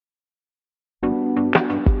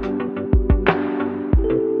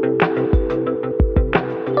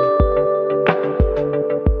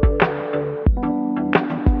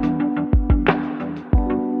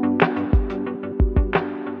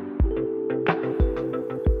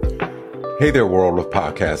Hey there, world of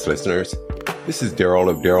podcast listeners. This is Daryl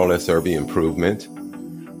of Daryl SRB Improvement.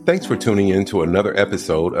 Thanks for tuning in to another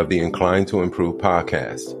episode of the Inclined to Improve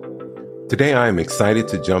podcast. Today, I am excited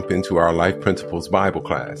to jump into our Life Principles Bible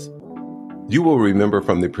class. You will remember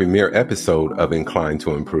from the premiere episode of Inclined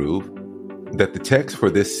to Improve that the text for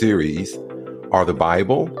this series are the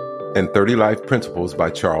Bible and 30 Life Principles by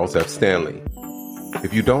Charles F. Stanley.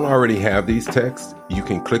 If you don't already have these texts, you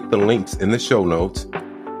can click the links in the show notes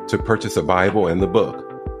to purchase a Bible and the book.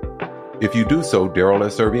 If you do so, Daryl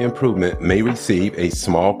SRB Improvement may receive a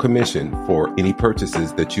small commission for any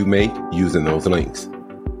purchases that you make using those links.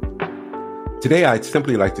 Today, I'd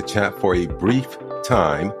simply like to chat for a brief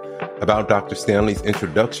time about Dr. Stanley's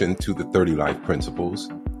introduction to the 30 Life Principles,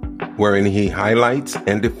 wherein he highlights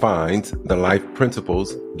and defines the life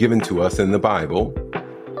principles given to us in the Bible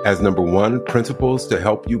as number one, principles to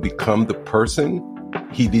help you become the person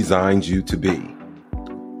he designed you to be.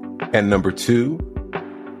 And number two,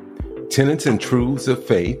 tenets and truths of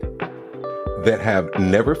faith that have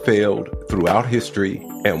never failed throughout history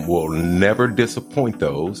and will never disappoint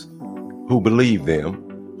those who believe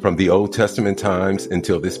them from the Old Testament times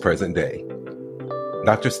until this present day.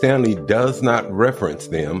 Dr. Stanley does not reference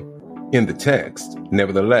them in the text.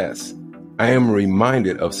 Nevertheless, I am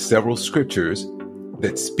reminded of several scriptures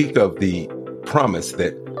that speak of the promise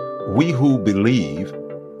that we who believe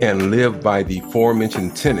and live by the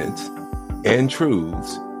aforementioned tenets and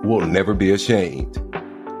truths will never be ashamed.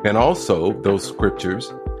 And also those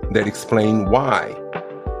scriptures that explain why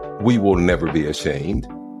we will never be ashamed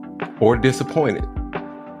or disappointed.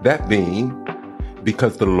 That being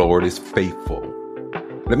because the Lord is faithful.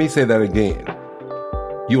 Let me say that again.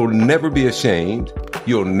 You'll never be ashamed.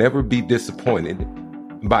 You'll never be disappointed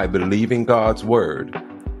by believing God's word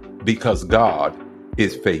because God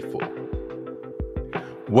is faithful.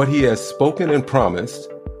 What he has spoken and promised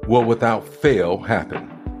will without fail happen.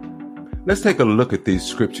 Let's take a look at these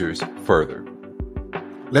scriptures further.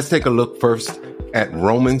 Let's take a look first at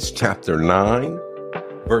Romans chapter 9,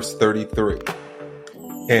 verse 33.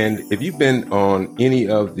 And if you've been on any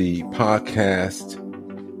of the podcast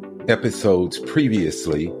episodes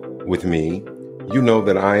previously with me, you know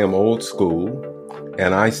that I am old school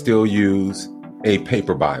and I still use a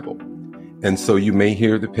paper Bible. And so you may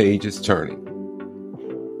hear the pages turning.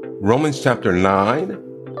 Romans chapter 9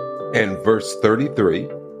 and verse 33.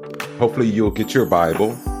 Hopefully you'll get your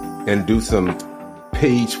Bible and do some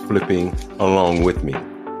page flipping along with me.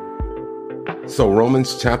 So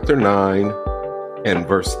Romans chapter 9 and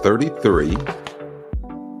verse 33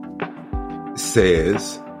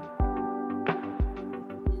 says,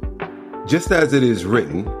 just as it is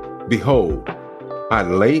written, behold, I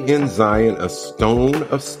lay in Zion a stone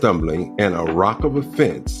of stumbling and a rock of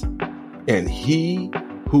offense, and he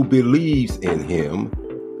who believes in him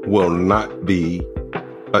will not be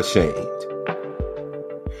ashamed.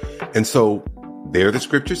 And so there the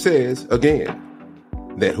scripture says again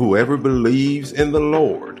that whoever believes in the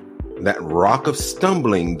Lord, that rock of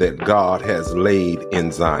stumbling that God has laid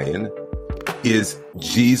in Zion, is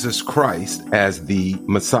Jesus Christ as the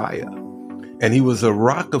Messiah. And he was a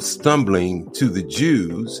rock of stumbling to the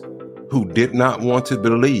Jews who did not want to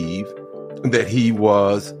believe that he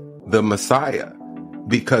was the Messiah,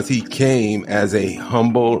 because he came as a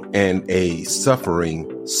humble and a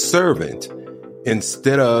suffering servant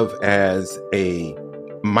instead of as a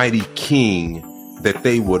mighty king that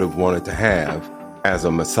they would have wanted to have as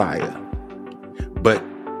a Messiah. But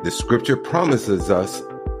the scripture promises us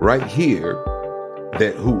right here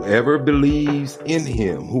that whoever believes in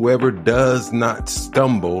him, whoever does not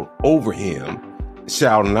stumble over him,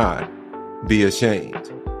 shall not be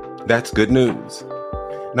ashamed. That's good news.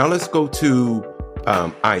 Now let's go to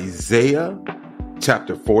Isaiah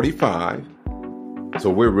chapter 45.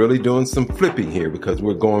 So we're really doing some flipping here because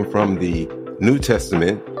we're going from the New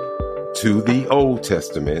Testament to the Old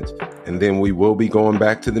Testament, and then we will be going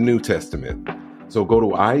back to the New Testament. So go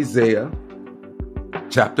to Isaiah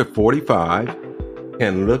chapter 45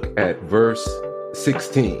 and look at verse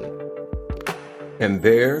 16. And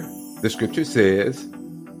there the scripture says,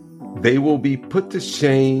 they will be put to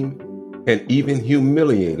shame and even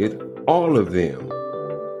humiliated, all of them.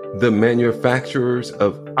 The manufacturers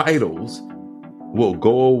of idols will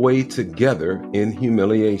go away together in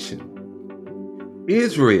humiliation.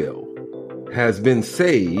 Israel has been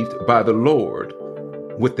saved by the Lord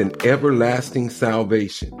with an everlasting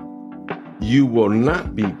salvation. You will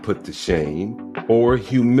not be put to shame or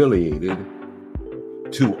humiliated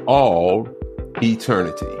to all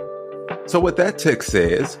eternity. So what that text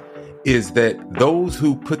says is that those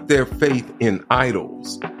who put their faith in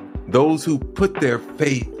idols, those who put their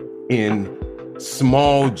faith in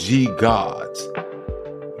small g gods,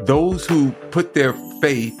 those who put their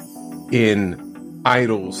faith in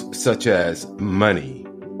idols such as money,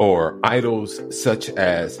 or idols such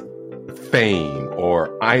as fame,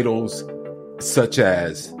 or idols such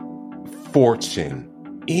as fortune,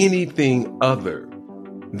 anything other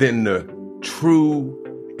than the true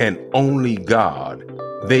and only God,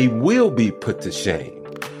 they will be put to shame.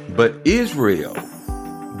 But Israel,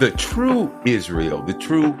 the true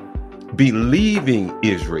believing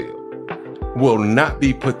Israel, will not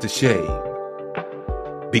be put to shame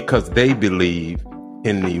because they believe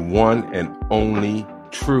in the one and only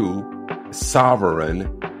true sovereign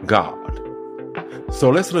God. So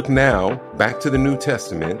let's look now back to the New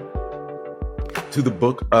Testament, to the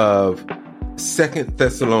book of 2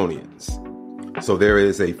 Thessalonians. So there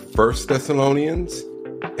is a 1 Thessalonians,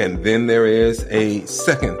 and then there is a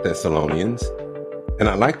 2 Thessalonians. And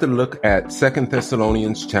I'd like to look at 2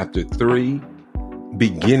 Thessalonians chapter 3,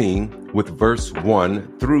 beginning with verse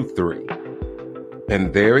 1 through 3.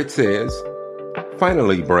 And there it says,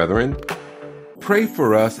 "Finally, brethren, pray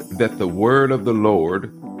for us that the word of the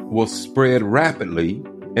Lord will spread rapidly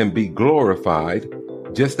and be glorified,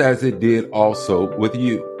 just as it did also with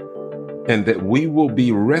you, and that we will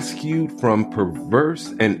be rescued from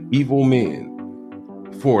perverse and evil men.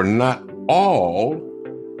 For not all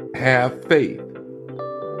have faith,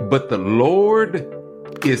 but the Lord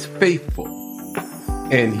is faithful,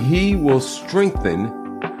 and he will strengthen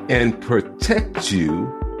and protect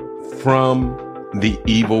you from the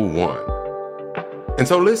evil one." And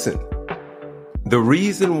so listen, the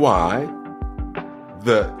reason why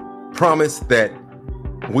the promise that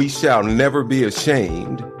we shall never be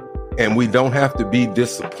ashamed and we don't have to be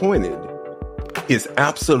disappointed is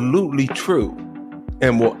absolutely true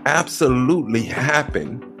and will absolutely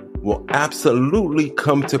happen, will absolutely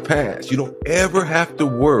come to pass. You don't ever have to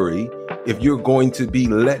worry if you're going to be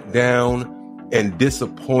let down and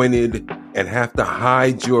disappointed and have to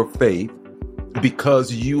hide your faith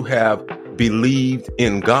because you have believed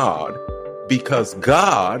in God, because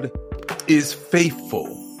God is faithful.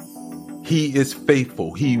 He is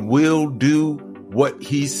faithful. He will do what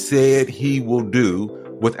he said he will do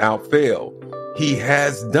without fail. He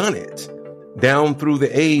has done it down through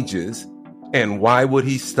the ages, and why would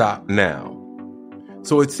he stop now?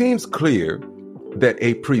 So it seems clear that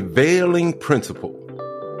a prevailing principle,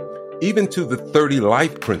 even to the 30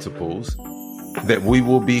 life principles that we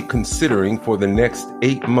will be considering for the next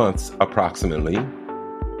 8 months approximately,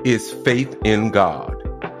 is faith in God.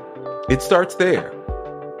 It starts there.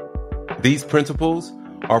 These principles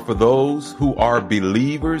are for those who are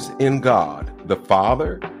believers in God, the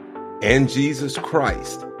Father, and Jesus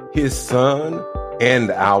Christ, his Son, and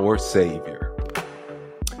our Savior.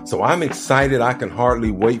 So I'm excited. I can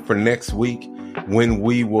hardly wait for next week when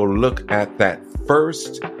we will look at that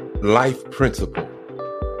first life principle.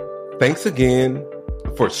 Thanks again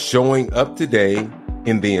for showing up today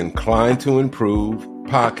in the Incline to Improve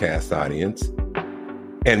podcast audience.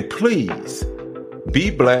 And please be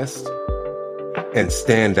blessed and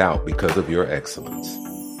stand out because of your excellence.